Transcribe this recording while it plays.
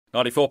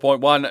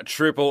94.1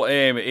 Triple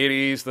M. It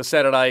is the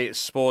Saturday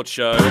Sports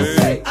Show.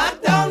 I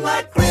don't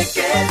like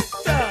cricket.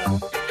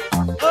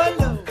 Oh,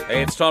 no.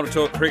 It's time to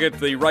talk cricket.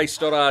 The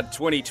Race.ard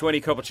 2020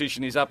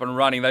 competition is up and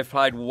running. They've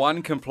played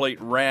one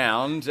complete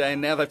round and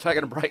now they've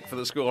taken a break for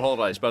the school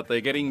holidays, but they're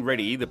getting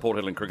ready, the Port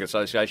Hedland Cricket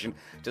Association,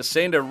 to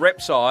send a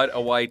rep side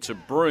away to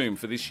Broome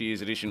for this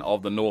year's edition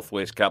of the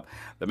Northwest Cup.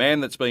 The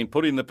man that's been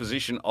put in the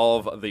position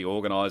of the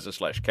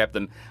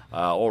organiser/captain,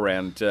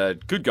 all-round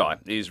good guy,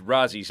 is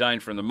Razi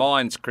Zain from the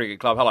Mines Cricket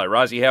Club. Hello,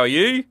 Razi. How are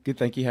you? Good,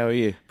 thank you. How are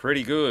you?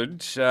 Pretty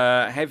good.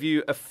 Have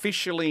you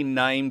officially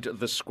named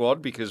the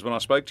squad? Because when I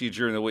spoke to you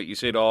during the week, you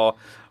said,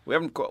 we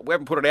haven't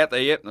put it out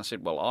there yet. And I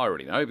said, well, I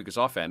already know because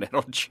I found out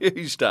on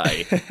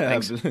Tuesday.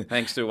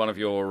 Thanks to one of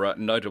your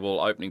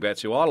notable opening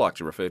bats, who I like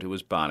to refer to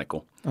as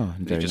Barnacle. Oh,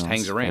 he just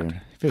hangs around.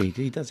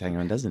 He does hang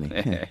around, doesn't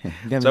he? Yeah.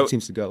 He never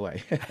seems to go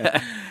away.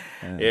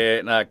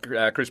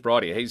 Chris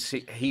Bridie,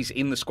 he's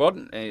in the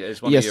squad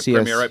as one of your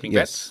premier opening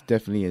bats. Yes,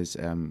 definitely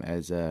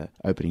as a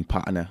opening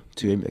partner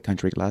to him at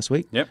Country last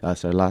week. Yep.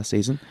 So last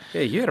season.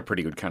 Yeah, you had a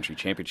pretty good country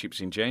championships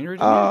in January,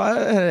 didn't you?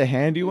 I had a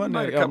handy one.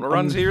 Made a couple of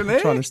runs here and there.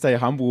 I'm trying to stay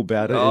humble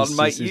about it. Oh,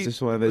 it's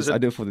just one of those. I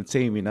do it for the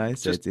team, you know.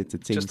 So it's a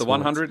team. Just the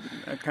sport. 100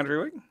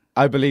 Country Week.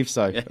 I believe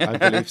so.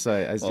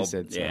 As you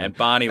said. So. Yeah, and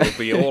Barney will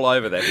be all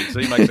over that because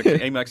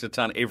he makes a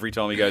ton every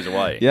time he goes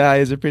away. Yeah,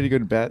 he's a pretty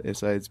good bat,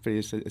 so it's pretty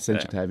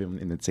essential to have him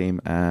in the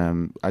team.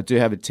 I do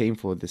have a team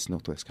for this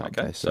Northwest Cup.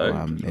 Okay,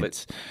 so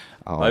it's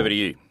over to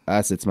you.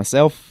 So it's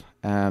myself,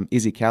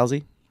 Izzy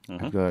Cowsey.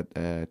 Mm-hmm. I've got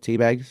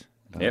Teabags.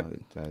 Yep.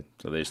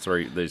 So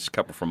there's a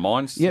couple from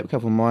Mines. Yep, a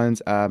couple of Mines.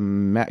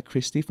 Matt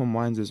Christie from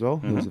Mines as well,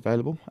 who's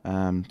available.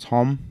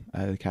 Tom,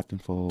 the captain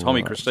for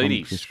Tommy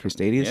Christides.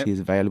 Christides, Yep.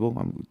 He's available.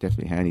 I'm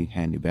definitely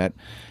handy bat.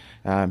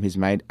 His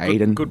mate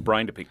Aiden. Good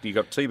brain to pick. You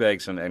got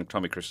Teabags and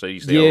Tommy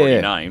Christides. They're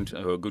already named.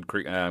 Who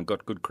are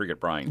got good cricket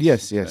brains.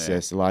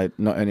 Yes. Like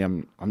not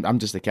only I'm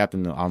just the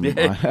captain. I'm You're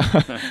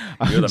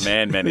the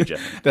man manager.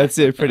 That's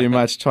it, pretty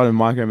much. Trying to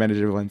micromanage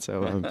everyone.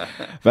 So,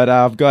 but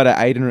I've got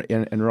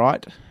Aiden and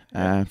Wright.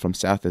 From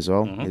South as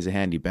well. He's a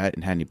handy bat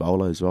and handy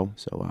bowler as well.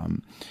 So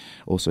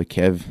also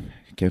Kev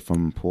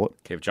from Port.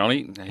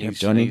 Johnny.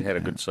 Johnny. He had a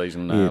good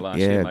season last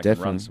year. Making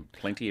Definitely. runs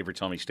plenty every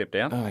time he stepped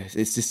out. Oh, it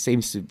just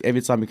seems to,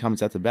 every time he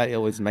comes out the bat, he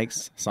always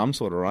makes some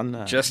sort of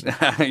run. Just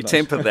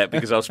temper that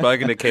because I've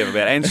spoken to Kev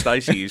about, and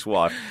Stacey, his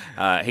wife.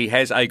 He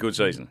has a good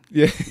season.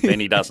 Yeah. Then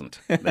he doesn't.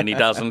 Then he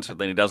doesn't.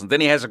 Then he doesn't. Then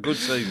he has a good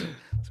season.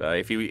 So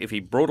if he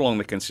brought along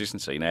the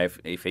consistency, now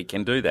if he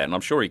can do that, and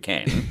I'm sure he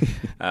can,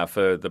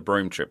 for the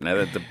Broome trip.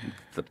 Now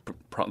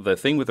the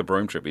thing with the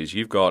Broome trip is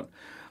you've got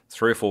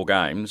 3 or 4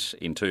 games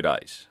in 2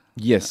 days.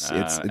 Yes,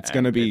 it's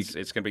going to be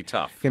it's going to be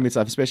tough. It's going to be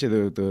tough,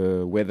 especially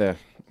the weather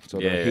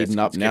sort of heating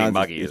up now.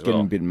 It's getting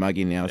a bit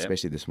muggy now,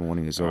 especially this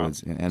morning as well.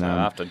 Right. And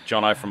after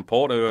Jono from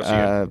Port, who else you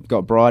got?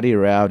 Got Bridie,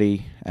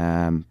 Rowdy,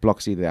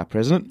 Bloxy, our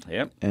president.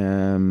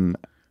 Yep.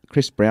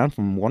 Chris Brown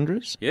from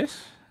Wanderers.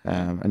 Yes.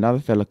 Another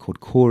fella called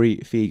Corey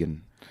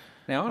Fegan.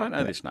 Now, I don't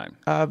know this name.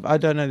 I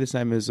don't know this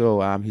name as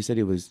well. He said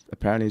he was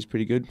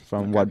pretty good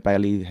from what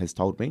Bailey has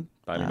told me.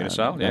 Bailey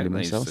Minnesell,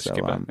 he's the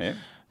skipper.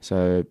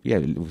 So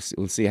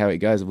we'll see how it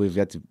goes. We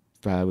had to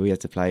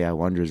play our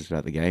Wanderers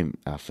throughout the game,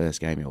 our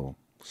first game.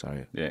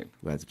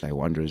 We had to play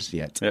Wanderers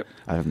yet. Yep.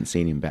 I haven't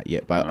seen him back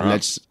yet, but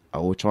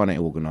we're trying to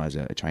organise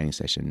a training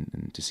session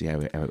and to see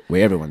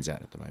where everyone's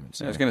at the moment.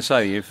 So. I was going to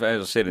say, as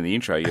I said in the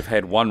intro, you've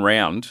had one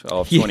round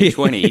of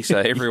 2020, so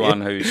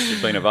everyone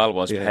who's been available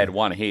has had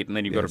one hit, and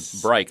then you've got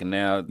a break, and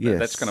now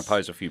that's going to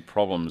pose a few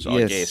problems,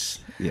 I guess.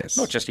 Yes.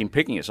 Not just in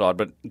picking a side,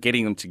 but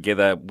getting them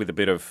together with a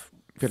bit of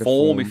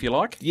form, if you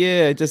like.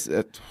 Yeah, just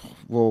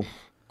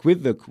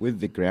with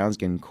the grounds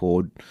getting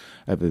called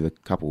over the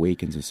couple of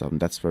weekends or something,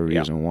 that's for a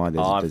reason why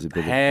there's a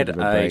bit of a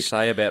break.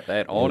 Say about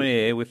that on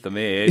air with the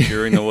mayor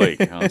during the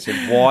week. I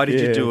said, why did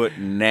you do it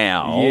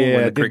now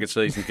when the cricket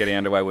season's getting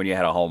underway, when you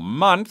had a whole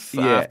month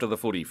after the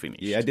footy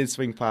finished? Yeah, I did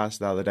swing past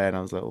the other day and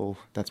I was like,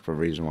 that's for a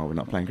reason why we're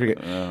not playing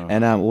cricket.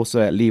 And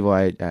also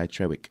Levi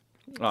Trewick.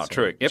 Oh,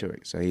 Trewick, yep.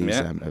 Trewick, so he's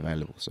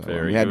available. So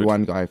we had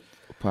one guy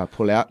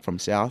pull out from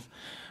South.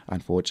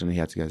 Unfortunately, he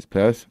had to go to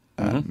Perth.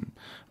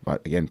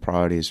 But again,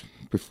 priorities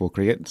before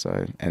cricket.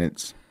 So, and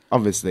it's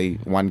obviously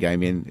one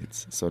game in,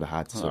 it's sort of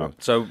hard to sort of...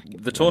 So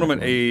the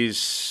tournament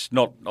is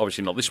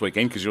obviously not this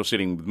weekend because you're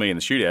sitting with me in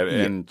the studio,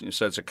 and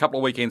so it's a couple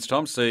of weekends'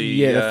 time. So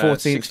the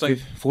 14th,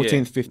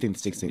 15th,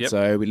 16th. Yep.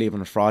 So we leave on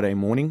a Friday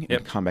morning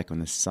and come back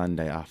on a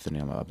Sunday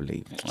afternoon, I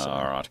believe. So,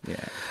 all right.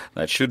 Yeah.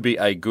 That should be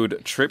a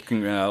good trip.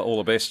 All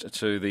the best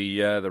to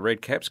the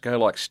Red Caps. Go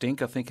like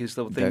stink, I think is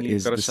the thing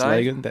you've got to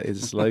say. That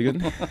is the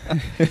slogan.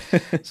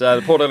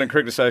 So the Port Hedland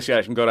Cricket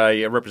Association got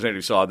a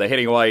representative side. They're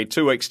heading away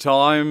 2 weeks'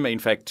 time. In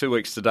fact, 2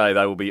 weeks today.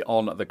 They will be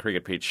on the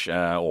cricket pitch,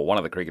 or one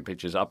of the cricket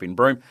pitches up in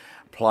Broome,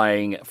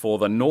 playing for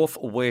the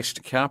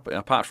Northwest Cup.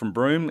 Apart from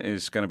Broome,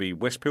 is going to be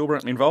West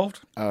Pilbara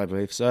involved? I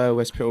believe so.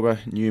 West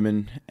Pilbara,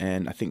 Newman,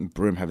 and I think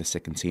Broome have a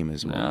second team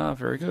as well. Ah,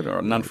 very good. All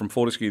right. None from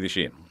Fortescue this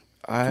year?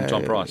 from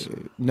Tom Price?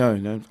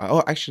 No.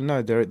 Oh, actually,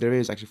 no. There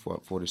is actually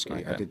four to ski.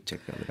 I did check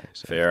the other day.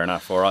 So. Fair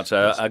enough. All right,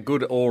 so a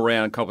good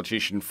all-round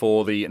competition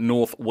for the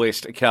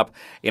Northwest Cup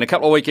in a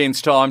couple of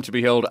weekends' time to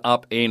be held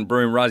up in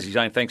Broome. Rosie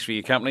Zane, thanks for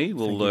your company.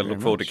 We'll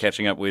look forward to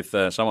catching up with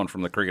someone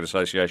from the Cricket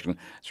Association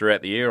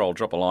throughout the year. I'll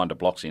drop a line to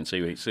Bloxy and see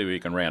who you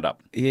can round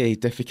up. Yeah, he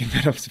definitely can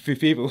round up a few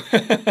people.